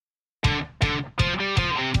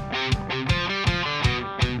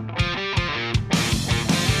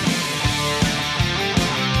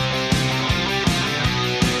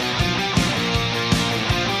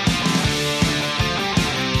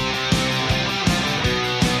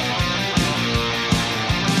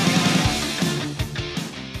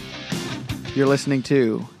You're listening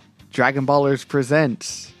to Dragon Ballers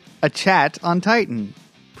Presents A Chat on Titan,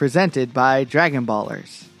 presented by Dragon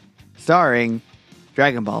Ballers, starring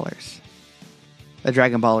Dragon Ballers, a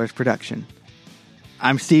Dragon Ballers production.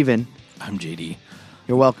 I'm Steven. I'm JD.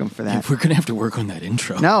 You're welcome for that. We're going to have to work on that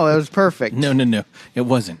intro. No, it was perfect. No. It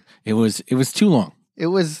wasn't. It was too long. It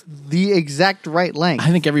was the exact right length.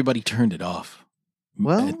 I think everybody turned it off.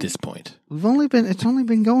 Well, at this point, it's only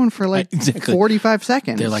been going for like exactly. 45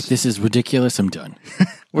 seconds. They're like, this is ridiculous. I'm done.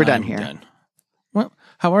 We're done here. Done. Well,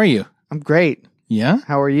 how are you? I'm great. Yeah?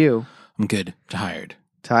 How are you? I'm good. Tired.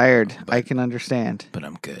 Tired. I can understand. But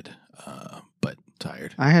I'm good. But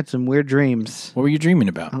tired. I had some weird dreams. What were you dreaming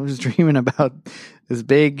about? I was dreaming about this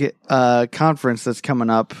big conference that's coming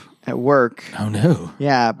up at work. Oh, no.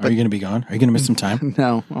 Yeah. But are you going to be gone? Are you going to miss some time?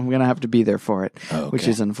 No, I'm going to have to be there for it, which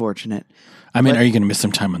is unfortunate. I mean, are you going to miss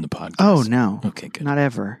some time on the podcast? Oh, no. Okay, good. Not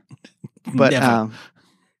ever. But Never.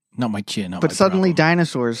 Not my chin. But suddenly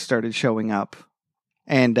dinosaurs started showing up.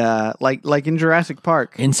 And like in Jurassic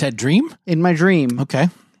Park. In said dream? In my dream. Okay.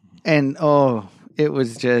 And it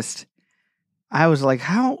was just, I was like,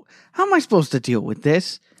 how am I supposed to deal with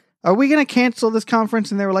this? Are we going to cancel this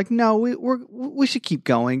conference? And they were like, no, we should keep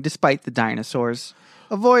going despite the dinosaurs.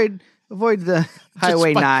 Avoid the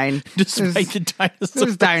Highway 9. Despite the dinosaurs.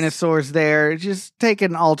 There's dinosaurs there. Just take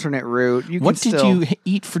an alternate route. What did you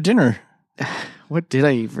eat for dinner? What did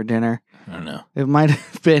I eat for dinner? I don't know. It might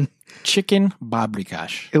have been chicken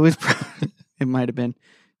babrikash. It might have been.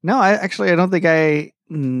 No, I don't think I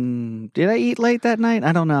did. I eat late that night?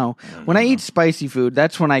 I don't know. When I eat spicy food,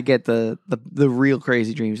 that's when I get the real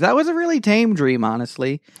crazy dreams. That was a really tame dream,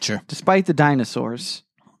 honestly. Sure. Despite the dinosaurs.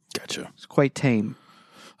 Gotcha. It's quite tame.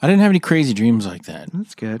 I didn't have any crazy dreams like that.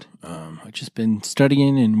 That's good. I've just been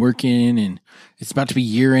studying and working, and it's about to be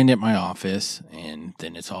year end at my office, and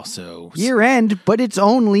then it's also year end, but it's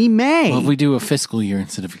only May. Well, if we do a fiscal year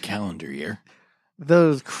instead of a calendar year.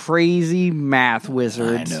 Those crazy math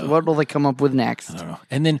wizards. I know. What will they come up with next? I don't know.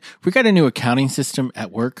 And then we got a new accounting system at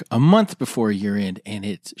work a month before year end, and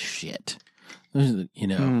it's shit.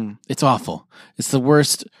 It's awful. It's the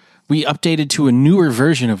worst. We updated to a newer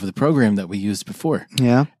version of the program that we used before.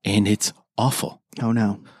 Yeah. And it's awful. Oh,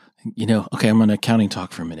 no. Okay, I'm on accounting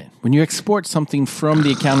talk for a minute. When you export something from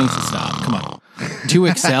the accounting system, to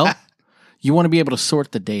Excel, you want to be able to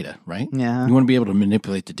sort the data, right? Yeah. You want to be able to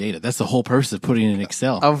manipulate the data. That's the whole purpose of putting it in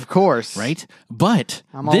Excel. Of course. Right? But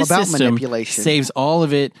I'm all this about system manipulation. saves all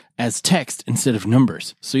of it as text instead of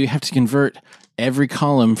numbers. So you have to convert every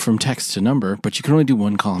column from text to number, but you can only do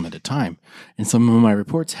one column at a time. And some of my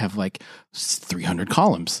reports have like 300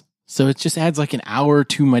 columns. So it just adds like an hour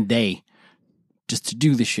to my day just to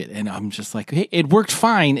do the shit. And I'm just like, hey, it worked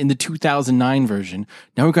fine in the 2009 version.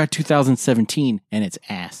 Now we've got 2017 and it's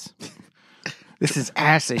ass. This is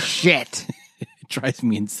ass as shit. It drives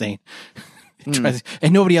me insane.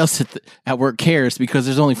 And nobody else at work cares because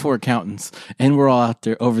there's only 4 accountants and we're all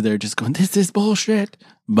over there just going, this is bullshit.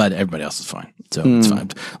 But everybody else is fine. So it's fine.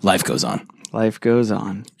 Life goes on. Life goes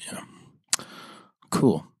on. Yeah.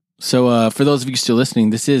 Cool. So for those of you still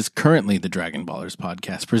listening, this is currently the Dragon Ballers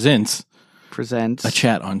podcast presents A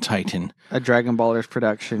Chat on Titan. A Dragon Ballers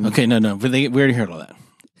production. Okay, no. We already heard all that.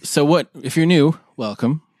 So if you're new,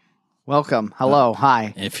 welcome. Welcome. Hello.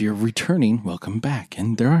 Hi. If you're returning, welcome back.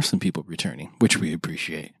 And there are some people returning, which we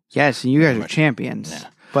appreciate. Yes, and you guys are champions. Yeah.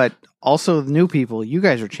 But also the new people, you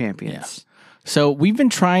guys are champions. Yeah. So we've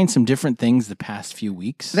been trying some different things the past few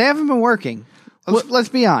weeks. They haven't been working. Let's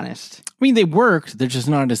be honest. I mean, they worked. They're just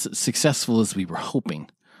not as successful as we were hoping.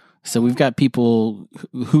 So we've got people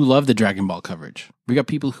who love the Dragon Ball coverage. We got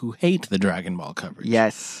people who hate the Dragon Ball coverage.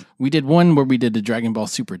 Yes. We did one where we did a Dragon Ball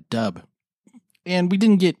Super dub. And we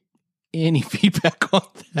didn't get any feedback on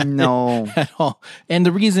that. No. At all. And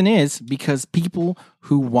the reason is because people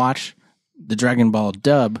who watch the Dragon Ball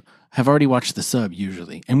dub have already watched the sub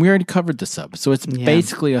usually. And we already covered the sub. So it's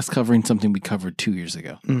basically us covering something we covered 2 years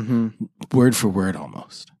ago. Mm-hmm. Word for word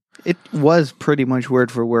almost. It was pretty much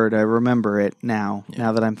word for word. I remember it now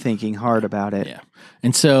that I'm thinking hard about it. Yeah.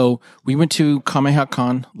 And so we went to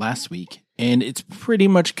KamehaCon last week, and it's pretty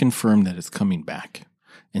much confirmed that it's coming back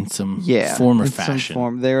in some form or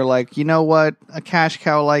fashion. They're like, you know what? A cash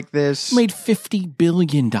cow like this made $50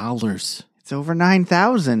 billion. It's over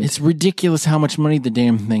 9,000. It's ridiculous how much money the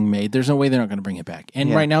damn thing made. There's no way they're not going to bring it back.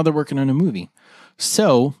 And right now they're working on a movie.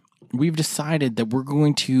 So we've decided that we're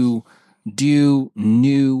going to do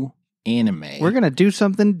new anime. We're going to do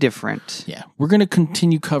something different. Yeah. We're going to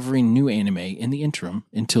continue covering new anime in the interim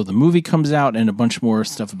until the movie comes out and a bunch more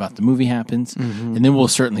stuff about the movie happens. Mm-hmm. And then we'll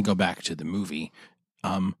certainly go back to the movie.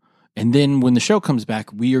 And then when the show comes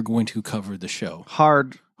back, we are going to cover the show.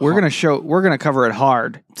 we're gonna cover it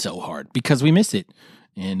hard. So hard because we miss it.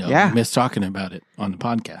 And we miss talking about it on the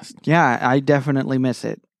podcast. Yeah, I definitely miss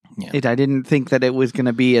it. Yeah. I didn't think that it was going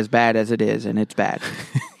to be as bad as it is, and it's bad.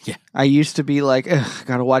 Yeah. I used to be like,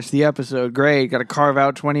 got to watch the episode. Great. Got to carve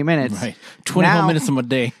out 20 minutes. Right. 20 minutes of a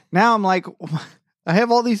day. Now I'm like, I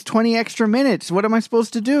have all these 20 extra minutes. What am I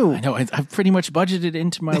supposed to do? I know. I've pretty much budgeted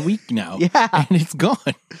into my week now. Yeah. And it's gone.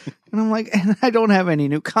 And I'm like, and I don't have any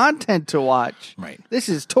new content to watch. Right. This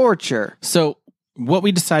is torture. So what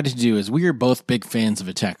we decided to do is we are both big fans of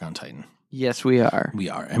Attack on Titan. Yes, we are. We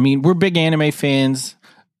are. I mean, we're big anime fans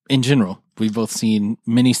in general. We've both seen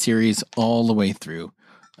miniseries all the way through.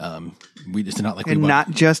 It's not like and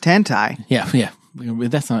not just hentai. Yeah.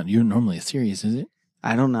 That's not normally a series, is it?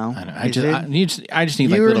 I don't know. I know. I just need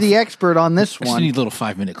You're the expert on this I one. just need little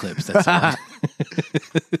 5-minute clips. That's all.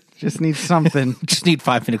 Just need something. Just need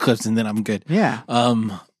 5-minute clips and then I'm good. Yeah.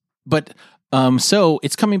 So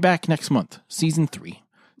it's coming back next month, season 3.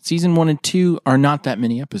 Season 1 and 2 are not that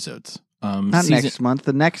many episodes. Not next month.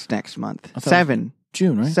 The next month. 7.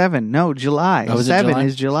 June, right? 7. No, July. Oh, is it 7 July?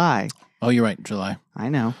 is July. Oh, you're right, July. I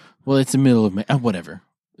know. Well, it's the middle of May. Whatever.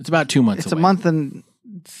 It's about 2 months away. It's a month and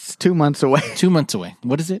it's 2 months away. 2 months away.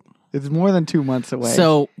 What is it? It's more than 2 months away.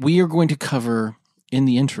 So we are going to cover in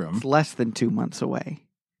the interim. It's less than 2 months away.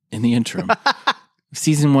 In the interim.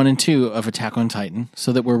 Season 1 and 2 of Attack on Titan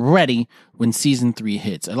so that we're ready when season 3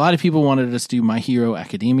 hits. A lot of people wanted us to do My Hero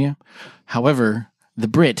Academia. However, the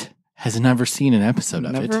Brit has never seen an episode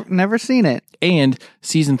of it. Never seen it. And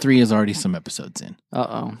season 3 is already some episodes in.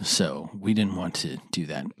 Uh-oh. So we didn't want to do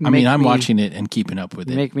that. I'm watching it and keeping up with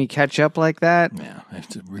it. Make me catch up like that? Yeah.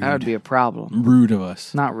 That would be a problem. Rude of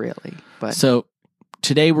us. Not really. But So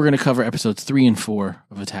today we're going to cover episodes 3 and 4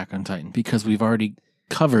 of Attack on Titan because we've already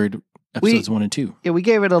covered episodes 1 and 2. Yeah, we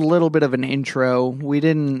gave it a little bit of an intro. We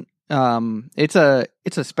didn't it's a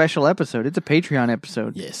special episode. It's a Patreon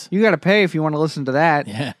episode. Yes. You got to pay if you want to listen to that.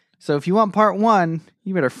 Yeah. So if you want part 1,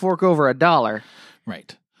 you better fork over $1.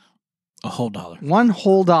 Right. A whole $1. One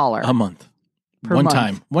whole $1 A month. per One month.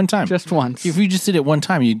 time. One time. Just once. If you just did it one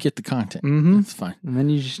time, you'd get the content. Mhm. That's fine. And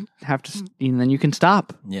then you just have to, and then you can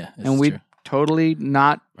stop. Yeah. And we true. totally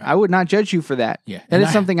not. I would not judge you for that. Yeah. That And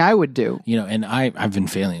is something I would do. And I've been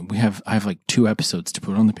failing. I have like 2 episodes to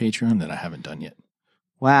put on the Patreon that I haven't done yet.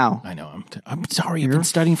 Wow. I know. I'm sorry. I've been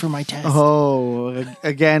studying for my test. Oh,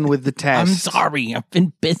 again with the test. I'm sorry. I've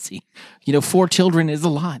been busy. 4 children is a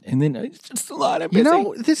lot, and then it's just a lot. I'm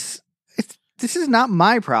busy. This is not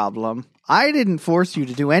my problem. I didn't force you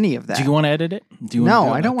to do any of that. Do you want to edit it?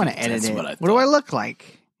 No, I don't want to edit it. What do I look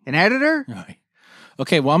like? An editor? All right.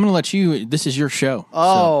 Okay, well, I'm going to let you. This is your show.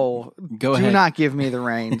 Oh, so go ahead. Do not give me the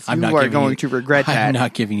reins. I'm you not are giving going you- to regret that. I'm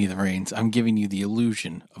not giving you the reins. I'm giving you the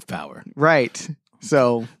illusion of power. Right.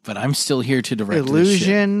 So, But I'm still here to direct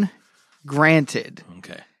illusion granted. this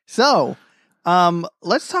ship. Okay. So,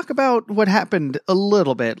 let's talk about what happened a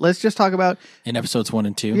little bit. Let's just talk about. In episodes 1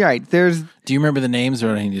 and 2. You're right. Do you remember the names,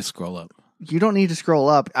 or do I need to scroll up? You don't need to scroll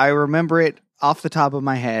up. I remember it off the top of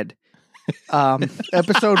my head.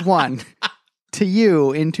 Episode 1. To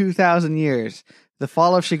you in 2,000 years. The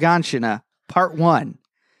Fall of Shiganshina, Part 1.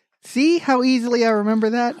 See how easily I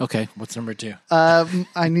remember that? Okay. What's number 2?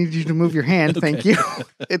 I need you to move your hand. Thank you.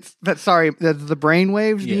 Sorry, the brain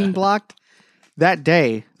waves Yeah. being blocked. That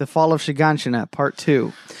day, The Fall of Shiganshina, Part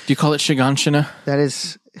 2. Do you call it Shiganshina? That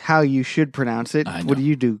is how you should pronounce it. I know. What do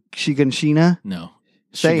you do? Shiganshina? No.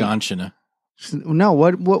 Say it. Shiganshina. No,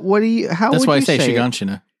 what do you, how That's would why I you say it?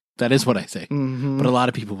 Shiganshina. That is what I say. Mhm. But a lot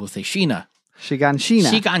of people will say Shina.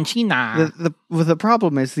 Shiganshina. Shiganshina. The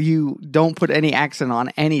problem is you don't put any accent on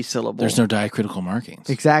any syllable. There's no diacritical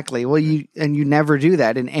markings. Exactly. Well, you never do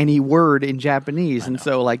that in any word in Japanese. And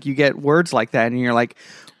so you get words like that and you're like,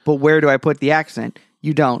 but where do I put the accent?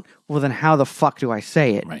 You don't. Well, then how the fuck do I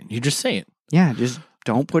say it? Right. You just say it. Yeah, just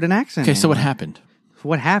don't put an accent. Okay, so what in. happened?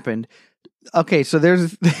 What happened? Okay, so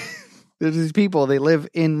there's these people, they live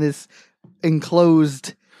in this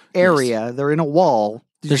enclosed area. Yes. They're in a wall.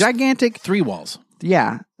 There's Gigantic 3 walls.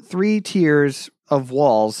 Yeah, 3 tiers of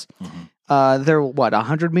walls. Mm-hmm. They're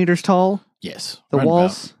 100 meters tall? Yes. The right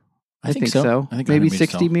walls? about. I think so. I think Maybe 100 meters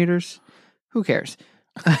 60 tall. meters. Who cares?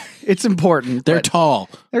 It's important. They're but tall.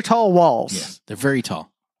 They're tall walls. Yeah, they're very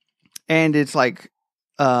tall. And it's like,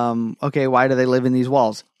 okay, why do they live in these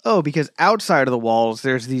walls? Oh, because outside of the walls,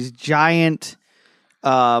 there's these giant,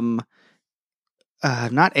 not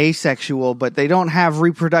asexual, but they don't have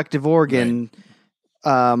reproductive organ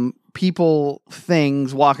people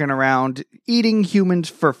things walking around eating humans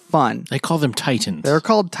for fun. They call them Titans. They're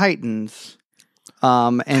called Titans.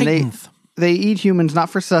 And Titans. they eat humans not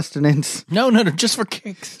for sustenance, No, just for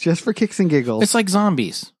kicks. just for kicks and giggles. It's like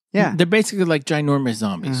zombies. Yeah. They're basically like ginormous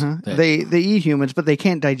zombies. that They eat humans, but they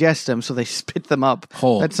can't digest them, so they spit them up.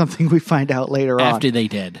 Whole. That's something we find out later on. after they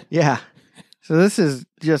dead. Yeah. So this is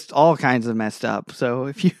just all kinds of messed up. So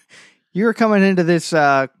if you're coming into this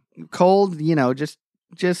cold,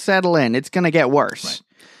 just settle in. It's going to get worse.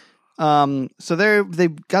 So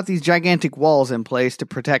they've got these gigantic walls in place to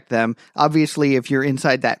protect them. Obviously, if you're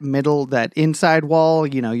inside that inside wall,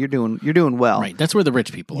 you're doing well. Right. That's where the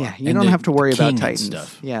rich people are. Yeah, you And don't have to worry the king about and Titans.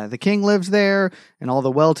 stuff. Yeah, the king lives there, and all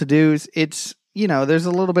the well-to-dos. It's there's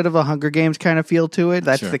a little bit of a Hunger Games kind of feel to it.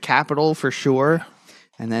 That's Sure. the capital for sure.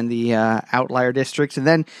 And then the outlier districts. And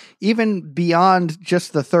then even beyond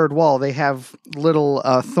just the third wall, they have little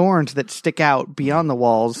thorns that stick out beyond the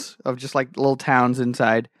walls of just like little towns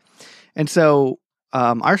inside. And so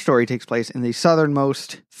our story takes place in the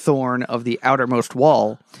southernmost thorn of the outermost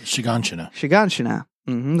wall. Shiganshina. Shiganshina.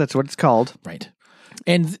 That's what it's called. Right.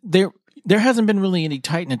 And there hasn't been really any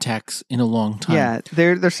Titan attacks in a long time. Yeah,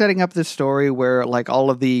 they're setting up this story where like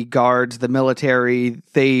all of the guards, the military,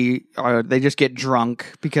 they just get drunk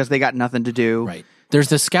because they got nothing to do. Right. There's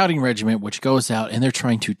the scouting regiment which goes out and they're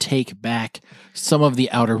trying to take back some of the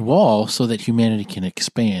outer wall so that humanity can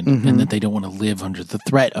expand and that they don't want to live under the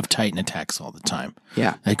threat of Titan attacks all the time.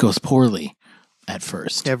 Yeah. That goes poorly at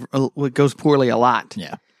first. It goes poorly a lot.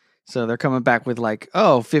 Yeah. So they're coming back with like,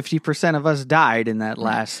 50% of us died in that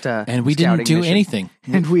last and we didn't do mission. anything.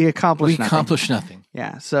 And we accomplished nothing.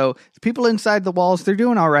 Yeah. So the people inside the walls, they're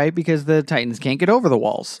doing all right because the Titans can't get over the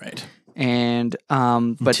walls. Right. And but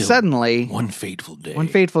Until suddenly one fateful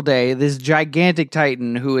day, this gigantic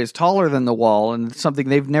Titan who is taller than the wall and something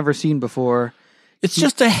they've never seen before. it's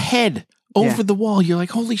just a head over the wall. You're like,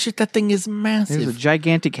 holy shit, that thing is massive. There's a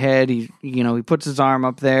gigantic head. He puts his arm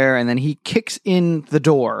up there and then he kicks in the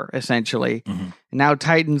door essentially. And now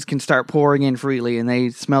Titans can start pouring in freely and they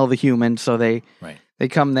smell the human, so they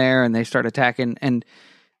come there and they start attacking and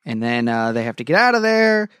then they have to get out of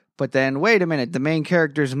there. But then wait a minute, the main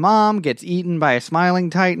character's mom gets eaten by a smiling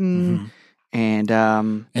Titan. And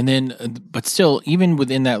then, but still, even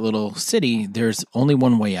within that little city, there's only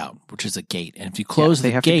one way out, which is a gate. And if you close they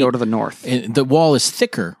the have gate, to go to the north. the wall is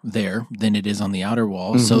thicker there than it is on the outer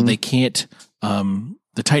wall, so they can't.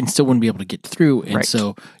 The Titans still wouldn't be able to get through, and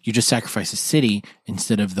so you just sacrifice a city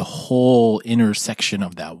instead of the whole inner section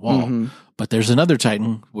of that wall. But there's another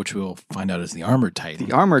Titan, which we'll find out is the Armored Titan.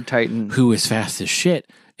 The Armored Titan, who is fast as shit,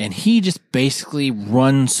 and he just basically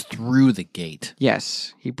runs through the gate.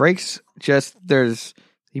 Yes, he breaks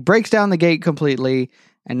down the gate completely,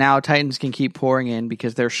 and now Titans can keep pouring in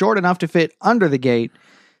because they're short enough to fit under the gate,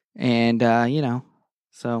 and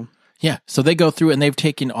so yeah. So they go through, and they've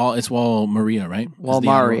taken it's Wall Maria, right? Wall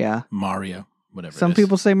Maria, whatever. Some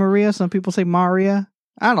people say Maria, some people say Maria.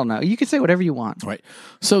 I don't know. You can say whatever you want. Right.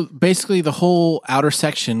 So basically the whole outer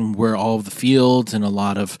section where all of the fields and a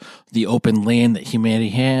lot of the open land that humanity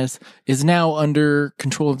has is now under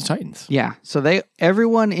control of the Titans. Yeah. So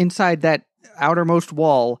everyone inside that outermost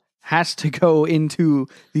wall has to go into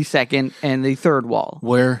the second and the third wall.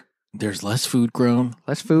 Where there's less food grown.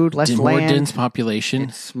 Less food, less more land. dense population.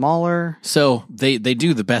 It's smaller. So they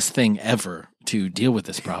do the best thing ever to deal with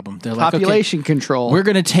this problem. They're like, population control. We're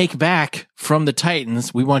going to take back from the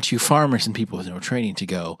Titans. We want you farmers and people with no training to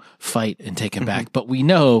go fight and take them back. But we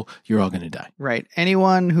know you're all going to die. Right.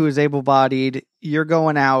 Anyone who is able-bodied, you're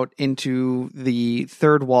going out into the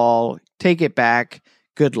third wall. Take it back.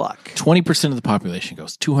 Good luck. 20% of the population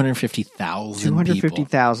goes. 250,000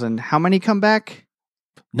 250,000. How many come back?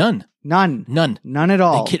 None. None at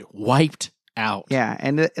all. They get wiped out. Yeah,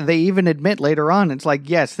 and they even admit later on, it's like,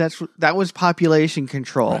 yes, that was population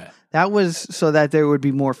control. Right. That was so that there would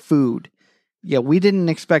be more food. Yeah, we didn't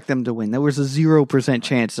expect them to win. There was a 0%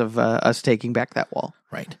 chance of us taking back that wall.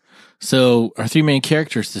 Right. So our three main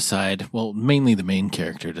characters decide, well, mainly the main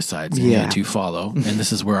character decides and the other two follow. And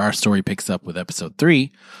this is where our story picks up with episode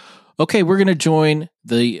 3. Okay, we're going to join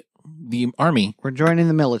the army. We're joining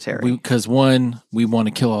the military. Because 1, we want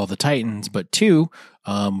to kill all the Titans, but 2,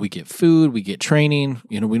 we get food, we get training.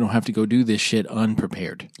 We don't have to go do this shit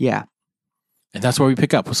unprepared. Yeah. And that's where we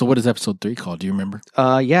pick up. So what is episode 3 called? Do you remember?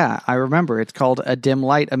 Yeah, I remember. It's called A Dim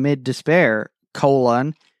Light Amid Despair,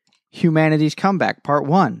 Humanity's Comeback, Part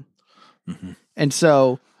 1. Mm-hmm. And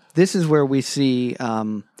so this is where we see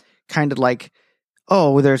kind of like,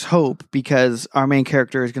 there's hope because our main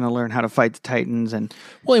character is going to learn how to fight the Titans. And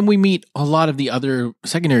we meet a lot of the other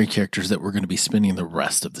secondary characters that we're going to be spending the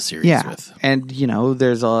rest of the series with. And,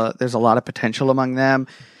 there's a lot of potential among them.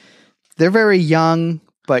 They're very young,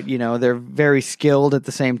 but, they're very skilled at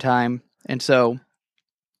the same time. And so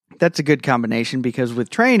That's a good combination because with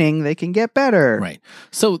training, they can get better. Right.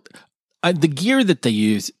 So the gear that they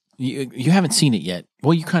use, you haven't seen it yet.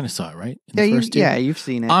 Well, you kind of saw it, right? In the first two? You've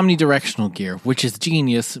seen it. Omnidirectional gear, which is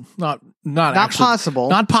genius. Not actually, possible.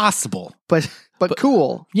 Not possible. But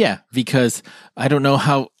cool. Yeah, because I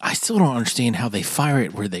still don't understand how they fire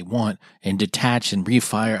it where they want and detach and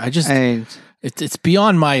refire. It's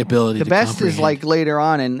beyond my ability to comprehend. The best is like later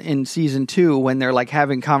on in season 2 when they're like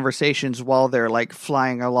having conversations while they're like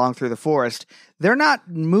flying along through the forest. They're not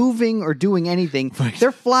moving or doing anything. Right.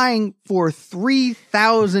 They're flying for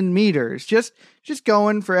 3,000 meters, just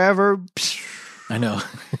going forever. I know.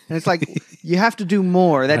 And it's like, you have to do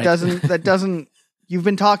more. That doesn't, you've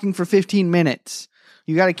been talking for 15 minutes.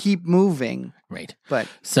 You got to keep moving. Right. But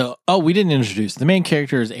so, we didn't introduce the main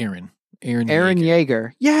character is Eren. Eren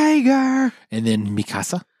Yeager. Yeager. And then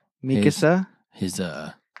Mikasa.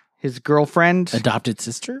 His girlfriend. Adopted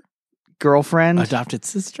sister? Adopted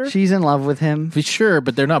sister? She's in love with him. For sure,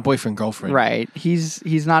 but they're not boyfriend girlfriend. Right. He's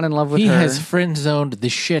not in love with her. He has friend zoned the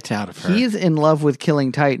shit out of her. He's in love with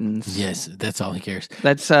killing Titans. Yes, that's all he cares.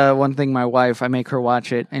 That's one thing my wife, I make her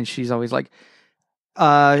watch it and she's always like,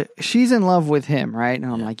 she's in love with him, right?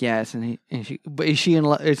 And I'm like, yes. But is he in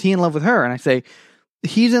love with her? And I say,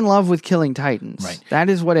 he's in love with killing Titans. Right. That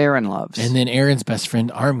is what Eren loves. And then Eren's best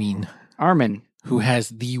friend, Armin, who has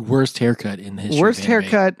the worst haircut in the history. Worst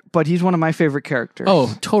haircut, but he's one of my favorite characters.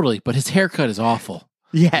 Oh, totally. But his haircut is awful.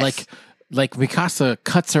 Yes. Like Mikasa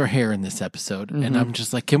cuts her hair in this episode, and I'm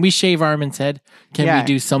just like, can we shave Armin's head? Can we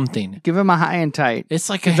do something? Give him a high and tight. It's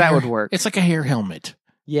like that would work. It's like a hair helmet.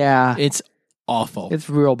 Yeah. It's awful. It's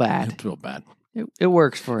real bad. It's real bad. It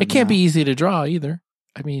works for him. It can't be easy to draw either.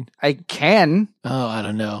 I mean, I can. Oh, I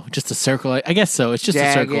don't know. Just a circle. I guess so. It's just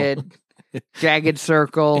a circle. Jagged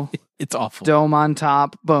circle. It's awful. Dome on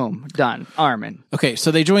top. Boom. Done. Armin. Okay, so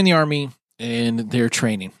they join the army and they're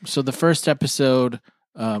training. So the first episode,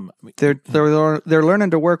 they're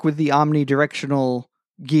learning to work with the omnidirectional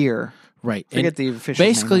gear. Right. Forget the official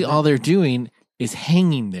basically name of it. all they're doing is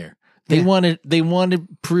hanging there. They want to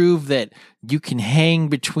prove that you can hang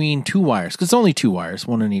between two wires because it's only two wires,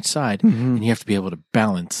 one on each side, and you have to be able to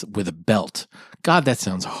balance with a belt. God, that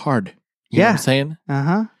sounds hard. You know what I'm saying?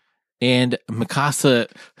 Uh-huh. And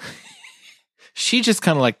Mikasa, she just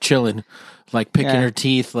kind of like chilling, like picking her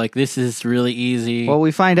teeth, like this is really easy. Well,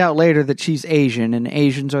 we find out later that she's Asian, and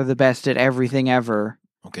Asians are the best at everything ever.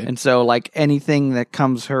 Okay. And so, like, anything that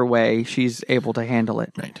comes her way, she's able to handle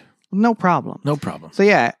it. Right. No problem. No problem. So,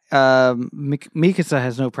 yeah, Mikasa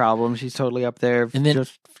has no problem. She's totally up there, and then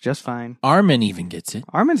just fine. Armin even gets it.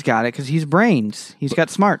 Armin's got it because he's brains. He's got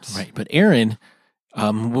smarts. Right. But Eren...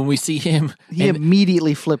 when we see him, he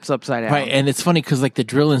immediately flips upside down. Right, and it's funny because like the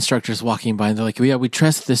drill instructor's walking by, and they're like, "Yeah, we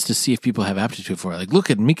trust this to see if people have aptitude for it." Like, look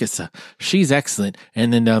at Mikasa, she's excellent.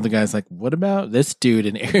 And then the other guy's like, "What about this dude?"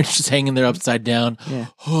 And Eren's just hanging there upside down. Yeah.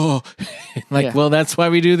 Oh, well, that's why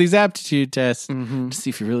we do these aptitude tests to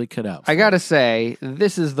see if you really cut out. I gotta say,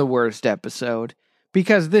 this is the worst episode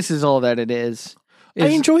because this is all that it is. I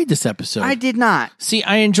enjoyed this episode. I did not. See,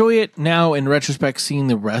 I enjoy it now in retrospect, seeing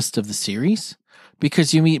the rest of the series.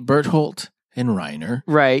 Because you meet Bertholdt and Reiner.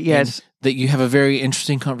 Right, yes. That you have a very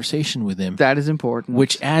interesting conversation with him. That is important.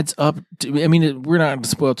 Which adds up to, I mean, we're not going to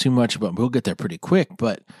spoil too much, but we'll get there pretty quick.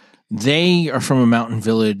 But they are from a mountain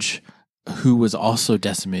village who was also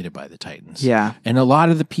decimated by the Titans. Yeah. And a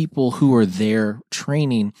lot of the people who are there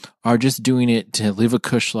training are just doing it to live a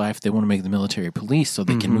cush life. They want to make the military police so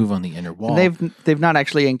they can move on the inner wall. And they've not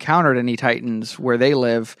actually encountered any Titans where they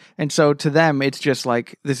live. And so to them, it's just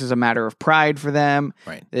like, this is a matter of pride for them.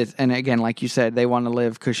 Right. And again, like you said, they want to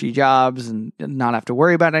live cushy jobs and not have to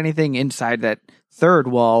worry about anything inside that third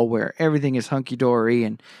wall where everything is hunky-dory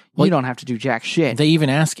and you don't have to do jack shit. They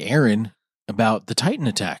even ask Eren about the Titan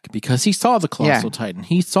attack because he saw the Colossal Titan.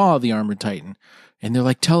 He saw the Armored Titan. And they're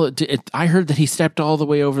like, I heard that he stepped all the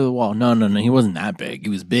way over the wall. No. He wasn't that big. He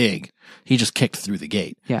was big. He just kicked through the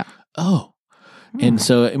gate. Yeah. Oh. And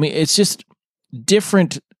so, I mean, it's just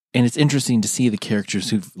different. And it's interesting to see the characters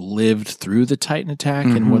who've lived through the Titan attack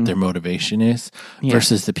and what their motivation is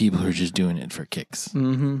versus the people who are just doing it for kicks.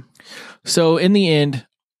 So in the end,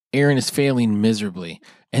 Eren is failing miserably.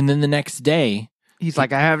 And then the next day, he's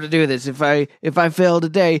like, I have to do this. If I fail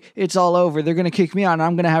today, it's all over. They're going to kick me out and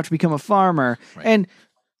I'm going to have to become a farmer. Right. And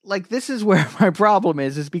like, this is where my problem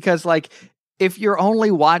is because like, if you're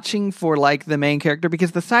only watching for like the main character,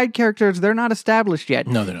 because the side characters, they're not established yet.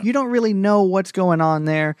 No, they're not. You don't really know what's going on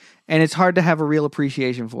there. And it's hard to have a real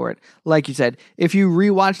appreciation for it. Like you said, if you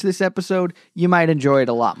rewatch this episode, you might enjoy it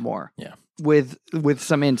a lot more. Yeah. With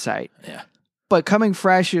some insight. Yeah. But coming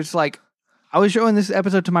fresh, it's like, I was showing this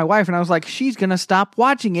episode to my wife, and I was like, she's going to stop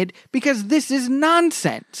watching it because this is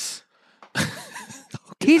nonsense.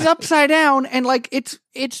 He's upside down, and like it's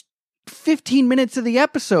 15 minutes of the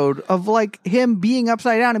episode of like him being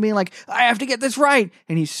upside down and being like, I have to get this right.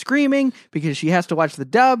 And he's screaming because she has to watch the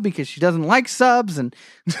dub because she doesn't like subs. And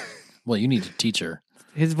Well, you need to teach her.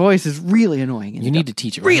 his voice is really annoying. You need to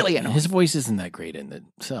teach her. Really annoying. His voice isn't that great in the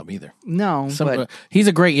sub either. No, but He's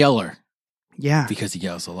a great yeller yeah. because he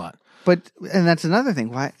yells a lot. But, and that's another thing.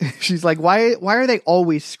 Why she's like, why are they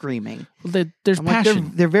always screaming? Well, there's I'm like,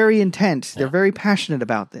 passion. they're very intense. They're very passionate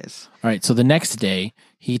about this. All right, so the next day,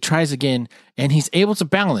 he tries again, and he's able to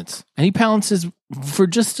balance. And he balances for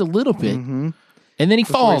just a little bit, and then he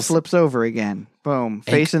Before he falls. flips over again. Boom.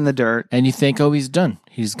 Face in the dirt. And you think, oh, he's done.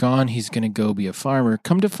 He's gone. He's going to go be a farmer.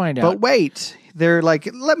 Come to find out. But wait, they're like,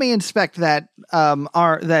 let me inspect that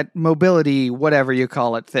that mobility, whatever you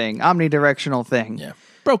call it, thing, omnidirectional thing. Yeah.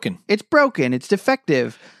 Broken. It's broken. It's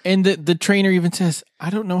defective And the trainer even says,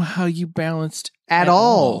 I don't know how you balanced at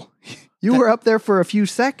all. You were up there for a few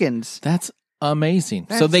seconds. That's amazing.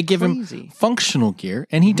 So That's they give crazy. him functional gear,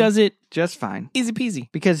 and he does it Just fine. easy peasy.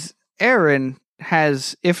 Because Aaron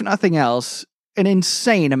has, if nothing else, an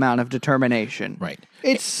insane amount of determination. Right.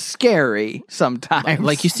 It's scary sometimes.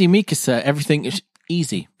 Like you see Mikasa, everything is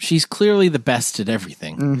easy. She's clearly the best at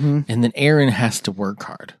everything. And then Aaron has to work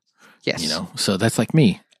hard. Yes. You know, so that's like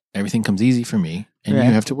me. Everything comes easy for me, and Yeah.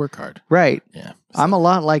 you have to work hard. Right. Yeah. I'm a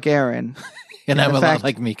lot like Aaron. And I'm the a fact- lot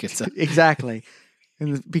like Mikasa. Exactly.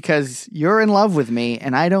 And because you're in love with me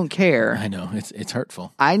and I don't care. I know. It's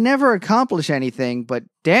hurtful. I never accomplish anything, but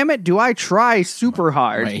damn it, do I try super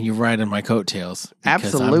hard. Right. And you ride on my coattails.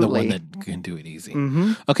 Because I'm the Absolutely. one that can do it easy.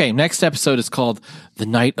 Okay. Next episode is called The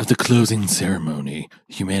Night of the Closing Ceremony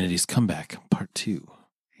Humanity's Comeback, Part 2.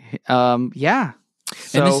 Yeah.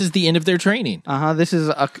 So, And this is the end of their training. this is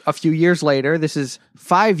a few years later. This is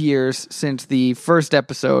 5 years since the first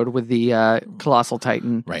episode with the Colossal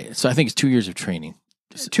Titan. Right. So I think it's 2 years of training.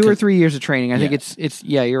 2 or 3 years of training. I think Yeah. it's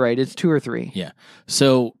you're right. It's 2 or 3. Yeah.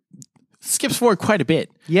 So skips forward quite a bit.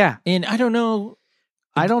 Yeah. And I don't know.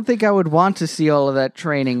 I don't think I would want to see all of that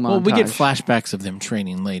training montage. Well, we get flashbacks of them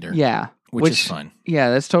training later. Yeah. Which is fun. Yeah,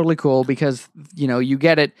 that's totally cool because, you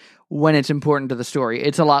get it when it's important to the story.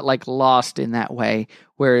 It's a lot like Lost in that way,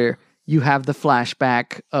 where you have the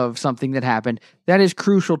flashback of something that happened that is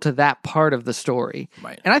crucial to that part of the story.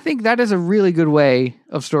 Right. And I think that is a really good way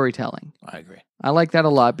of storytelling. I agree. I like that a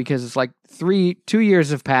lot because it's like 2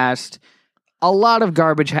 years have passed. A lot of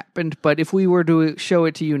garbage happened, but if we were to show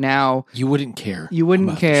it to you now, You wouldn't care. you wouldn't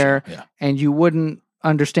about the care show. Yeah. and you wouldn't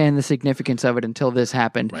understand the significance of it until this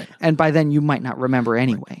happened. Right. And by then you might not remember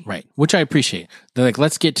anyway. Right. Which I appreciate. They're like,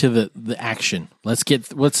 let's get to the action.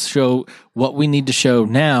 Let's show what we need to show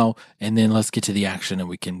now, and then let's get to the action, and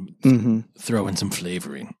we can throw in some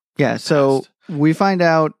flavoring. Yeah, so we find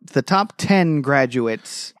out the top 10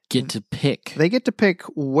 graduates, Get to pick. they get to pick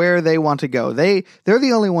where they want to go. They're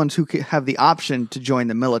the only ones who have the option to join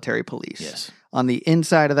the military police. Yes. On the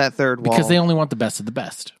inside of that third wall. Because they only want the best of the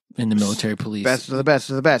best in the military police. Best of the best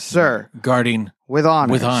of the best, sir. Guarding With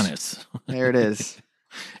honors. with honors. There it is.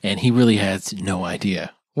 And he really has no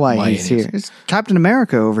idea Why he's it is. here. It's Captain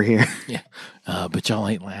America over here. Yeah. But y'all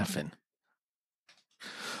ain't laughing.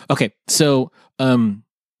 Okay, so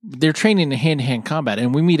they're training in hand-to-hand combat,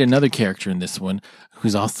 and we meet another character in this one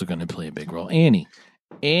who's also going to play a big role, Annie.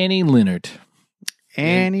 Annie Leonard.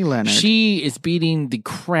 Annie Leonard. She is beating the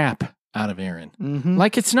crap out of Aaron. Mhm.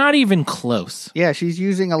 Like, it's not even close. Yeah, she's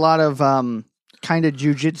using a lot of kind of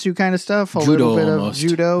jujitsu kind of stuff. A Judo little bit almost. of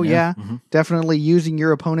judo, yeah. Mhm. Definitely using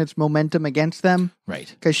your opponent's momentum against them. Right.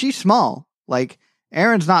 Because she's small. Like,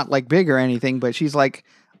 Aaron's not like big or anything, but she's like,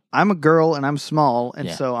 I'm a girl and I'm small, and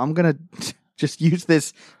Yeah. so I'm going to just use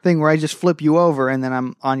this thing where I just flip you over and then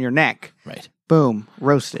I'm on your neck. Right. Boom,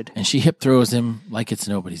 roasted. And she hip throws him like it's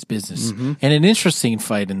nobody's business. Mm-hmm. And an interesting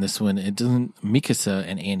fight in this one, it doesn't, Mikasa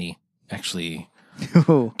and Annie actually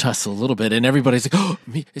Ooh. tussle a little bit, and everybody's like, "Oh,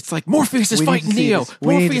 it's like Morpheus is We need fighting to see Neo. this.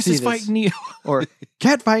 We need to Morpheus see is this." fighting Neo." Or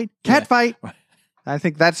cat fight, cat Yeah. fight. Right. I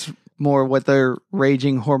think that's more what their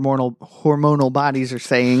raging hormonal bodies are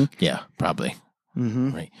saying. Yeah, probably.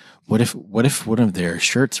 Mm-hmm. Right. What if one of their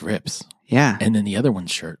shirts rips, Yeah. and then the other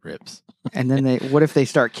one's shirt rips? And then what if they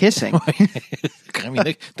start kissing? I mean,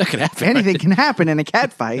 that could happen. Anything can happen in a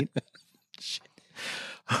cat fight.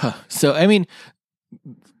 So, I mean,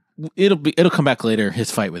 it'll come back later.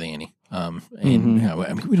 His fight with Annie. And you know,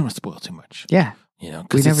 I mean, we don't want to spoil too much. Yeah. You know,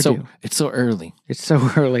 We because never do. it's so early. It's so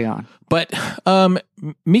early on. But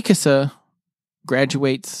Mikasa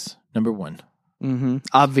graduates number 1, Mm-hmm.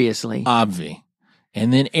 Obviously. Obvi,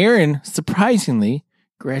 and then Aaron surprisingly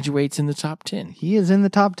graduates in the top 10. He is in the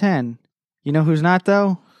top 10. You know who's not,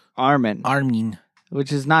 though? Armin. Armin.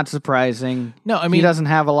 Which is not surprising. No, I mean... he doesn't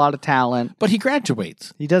have a lot of talent. But he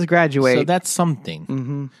graduates. He does graduate. So that's something.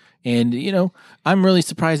 Mm-hmm. And, you know, I'm really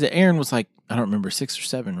surprised that Aaron was like, I don't remember, 6 or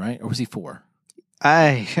 7, right? Or was he 4?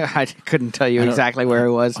 I couldn't tell you exactly where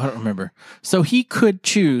he was. I don't remember. So he could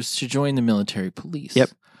choose to join the military police.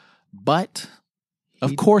 Yep. But,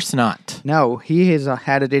 of course not. No, he has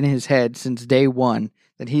had it in his head since day one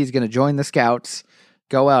that he's going to join the Scouts,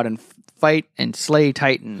 go out and fight and slay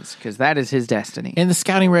Titans, because that is his destiny. And the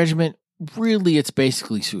scouting regiment, really, it's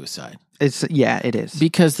basically suicide. It is.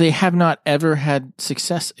 Because they have not ever had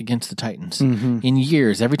success against the Titans in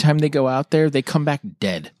years. Every time they go out there, they come back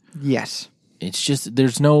dead. Yes. It's just,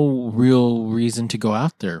 there's no real reason to go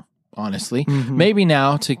out there, honestly. Maybe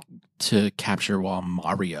now to capture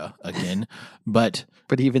Walmaria again, but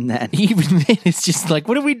even then, it's just like,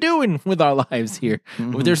 what are we doing with our lives here?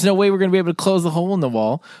 There's no way we're going to be able to close the hole in the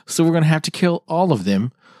wall, so we're going to have to kill all of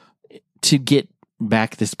them to get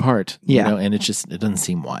back this part. Yeah. You know, and it doesn't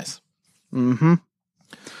seem wise. Mm-hmm.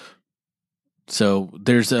 So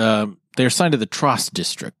they're assigned to the Trost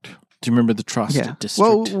district. Do you remember the Trost district?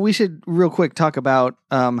 Well, we should real quick talk about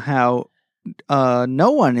how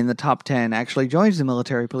no one in the top 10 actually joins the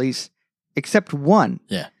military police except one.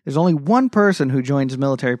 Yeah. There's only one person who joins the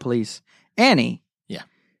military police, Annie. Yeah.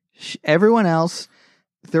 Everyone else,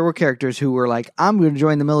 there were characters who were like, I'm going to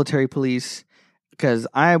join the military police because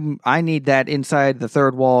I need that inside the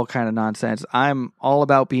third wall kind of nonsense. I'm all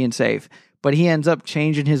about being safe. But he ends up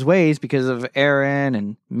changing his ways because of Aaron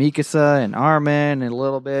and Mikasa and Armin and a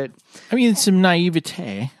little bit. I mean, some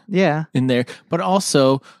naivete in there. But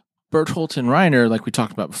also, Bertholdt and Reiner, like we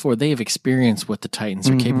talked about before, they have experienced what the Titans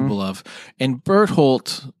are capable of. And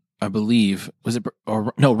Bertholdt, I believe,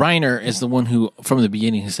 Reiner is the one who, from the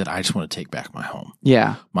beginning, he said, I just want to take back my home.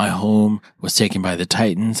 Yeah. My home was taken by the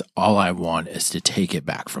Titans. All I want is to take it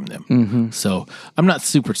back from them. So I'm not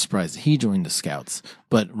super surprised that he joined the Scouts.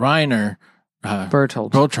 But Reiner...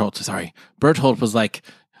 Bertholdt was like,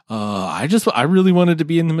 I really wanted to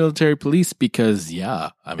be in the military police because,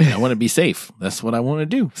 I want to be safe. That's what I want to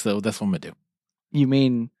do. So that's what I'm going to do. You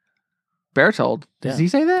mean Bertholdt? Does he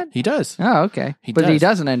say that? He does. Oh, okay. He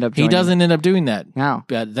doesn't end up joining. He doesn't end up doing that. No.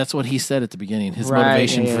 But that's what he said at the beginning. His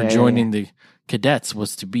motivation for joining the cadets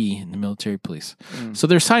was to be in the military police. So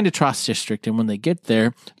they're assigned to Trost District, and when they get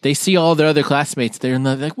there, they see all their other classmates there, and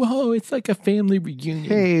they're like, whoa, it's like a family reunion.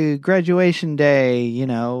 Hey, graduation day,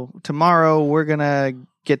 tomorrow we're going to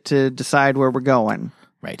get to decide where we're going.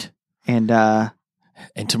 Right. And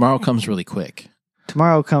tomorrow comes really quick.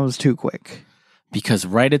 Tomorrow comes too quick. Because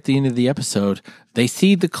right at the end of the episode, they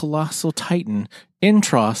see the colossal Titan in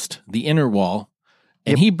Trost, the inner wall,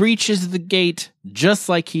 and he breaches the gate just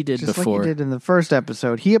like he did before. Just like he did in the first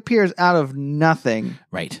episode. He appears out of nothing.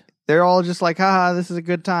 Right. They're all just like, haha, this is a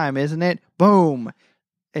good time, isn't it? Boom.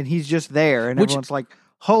 And he's just there, and everyone's like,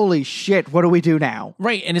 holy shit, what do we do now?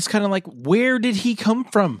 Right, and it's kind of like, where did he come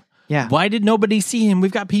from? Yeah. Why did nobody see him?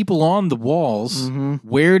 We've got people on the walls.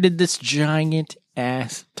 Where did this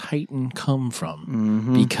giant-ass Titan come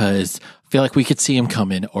from? Because I feel like we could see him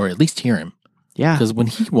come in, or at least hear him. Yeah. Because when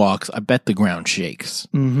he walks, I bet the ground shakes.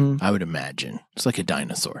 I would imagine. It's like a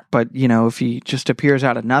dinosaur. But, if he just appears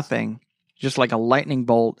out of nothing, just like a lightning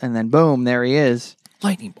bolt, and then boom, there he is.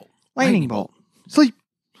 Lightning bolt. Lightning bolt. Sleep.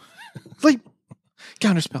 Sleep.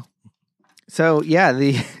 Counterspell. So,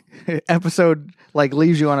 the episode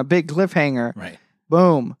leaves you on a big cliffhanger. Right.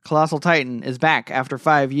 Boom. Colossal Titan is back after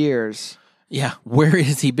 5 years. Yeah. Where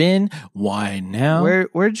has he been? Why now?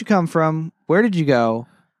 Where did you come from? Where did you go?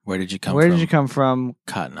 Where did you come from? Where did you come from?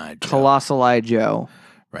 Cotton Eye Joe. Colossal Eye Joe.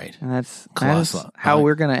 Right. And that's how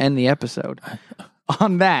we're going to end the episode.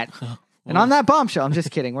 On that. And on that bombshell. I'm just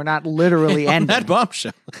kidding. We're not literally ending. On that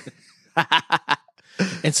bombshell.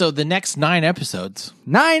 And so the next 9 episodes.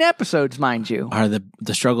 9 episodes, mind you. Are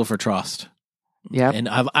the struggle for Trost. Yeah. And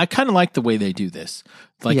I kind of like the way they do this.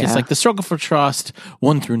 It's like the struggle for Trost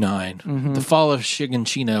 1 through 9. The fall of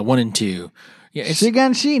Shiganshina 1 and 2. Yeah,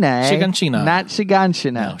 Shiganshina, eh? Shiganshina. Not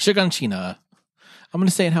Shiganshina. No, Shiganshina. I'm going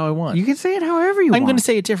to say it how I want. You can say it however you want. I'm going to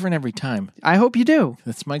say it different every time. I hope you do.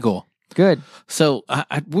 That's my goal. Good. So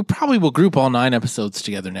we probably will group all 9 episodes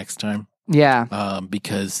together next time. Yeah.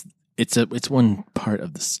 Because it's one part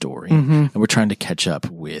of the story, and we're trying to catch up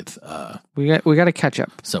with. We got to catch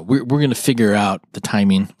up. So we're going to figure out the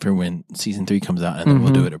timing for when season 3 comes out, and then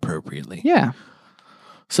we'll do it appropriately. Yeah.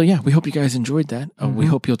 So we hope you guys enjoyed that. We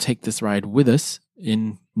hope you'll take this ride with us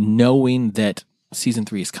in knowing that season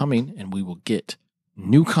 3 is coming, and we will get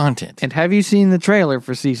new content. And have you seen the trailer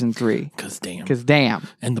for season 3? Because damn. Because damn.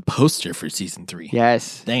 And the poster for season 3.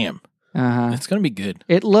 Yes. Damn. Uh-huh. It's going to be good.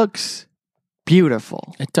 It looks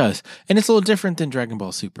beautiful. It does. And it's a little different than Dragon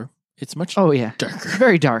Ball Super. It's much darker. It's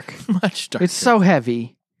very dark. Much darker. It's so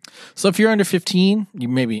heavy. So if you're under 15, you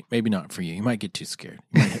maybe not for you. You might get too scared.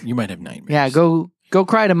 You might have nightmares. Yeah, go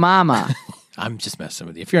cry to mama. I'm just messing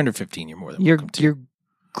with you. If you're under 15, you're more than you're welcome to. You're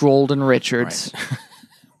Golden Richards. Right.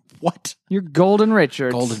 What? You're Golden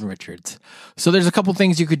Richards. Golden Richards. So there's a couple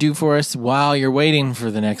things you could do for us while you're waiting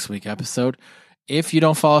for the next week episode. If you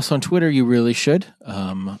don't follow us on Twitter, you really should.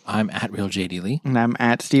 I'm at RealJDLee. And I'm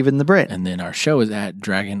at Steven the Brit. And then our show is at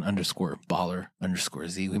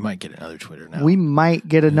Dragon_Baller_Z. We might get another Twitter now. We might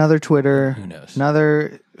get another Twitter. Who knows?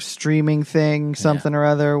 Another streaming thing, something or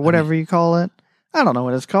other, whatever you call it. I don't know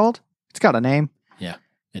what it's called. It's got a name. Yeah,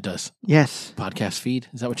 it does. Yes. Podcast feed.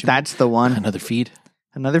 Is that what you That's the one. Another feed?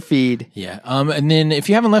 Another feed. Yeah. And then if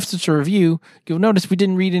you haven't left us a review, you'll notice we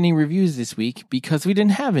didn't read any reviews this week because we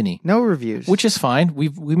didn't have any. No reviews. Which is fine. We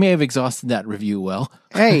may have exhausted that review well.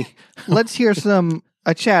 Hey, let's hear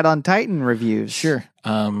a chat on Titan reviews. Sure.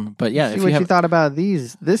 But yeah, See what you thought about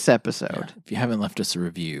this episode. Yeah, if you haven't left us a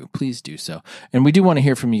review, please do so. And we do want to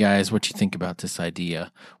hear from you guys what you think about this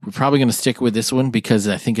idea. We're probably going to stick with this one because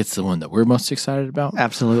I think it's the one that we're most excited about.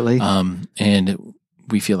 Absolutely. And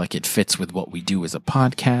we feel like it fits with what we do as a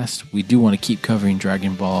podcast. We do want to keep covering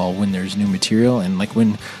Dragon Ball when there's new material, and like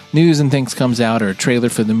when news and things comes out or a trailer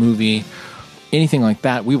for the movie, anything like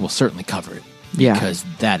that, we will certainly cover it. Yeah. Because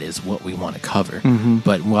that is what we want to cover. Mm-hmm.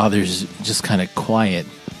 But while there's just kind of quiet,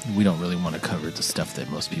 we don't really want to cover the stuff that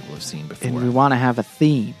most people have seen before. And we want to have a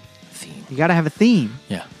theme. You got to have a theme.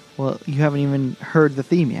 Yeah. Well, you haven't even heard the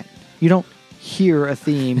theme yet. You don't hear a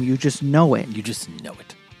theme, you just know it. You just know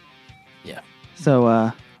it. Yeah.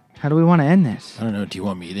 So, how do we want to end this? I don't know. Do you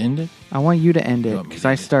want me to end it? I want you to end it because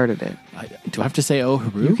I started it. Do I have to say "Oh,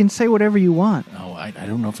 Haru"? You can say whatever you want. Oh, I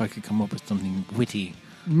don't know if I could come up with something witty.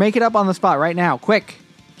 Make it up on the spot right now, quick.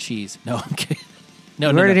 Cheese. No, I'm kidding.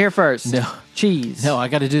 No, you heard it here first. No. Cheese. No, I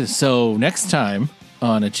got to do this. So next time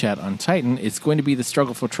on a chat on Titan, it's going to be the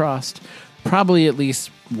struggle for trust. Probably at least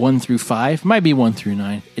 1 through 5. Might be 1 through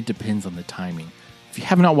 9. It depends on the timing. If you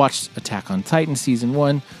have not watched Attack on Titan Season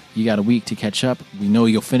 1, you got a week to catch up. We know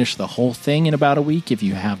you'll finish the whole thing in about a week if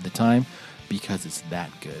you have the time, because it's that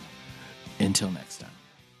good. Until next time.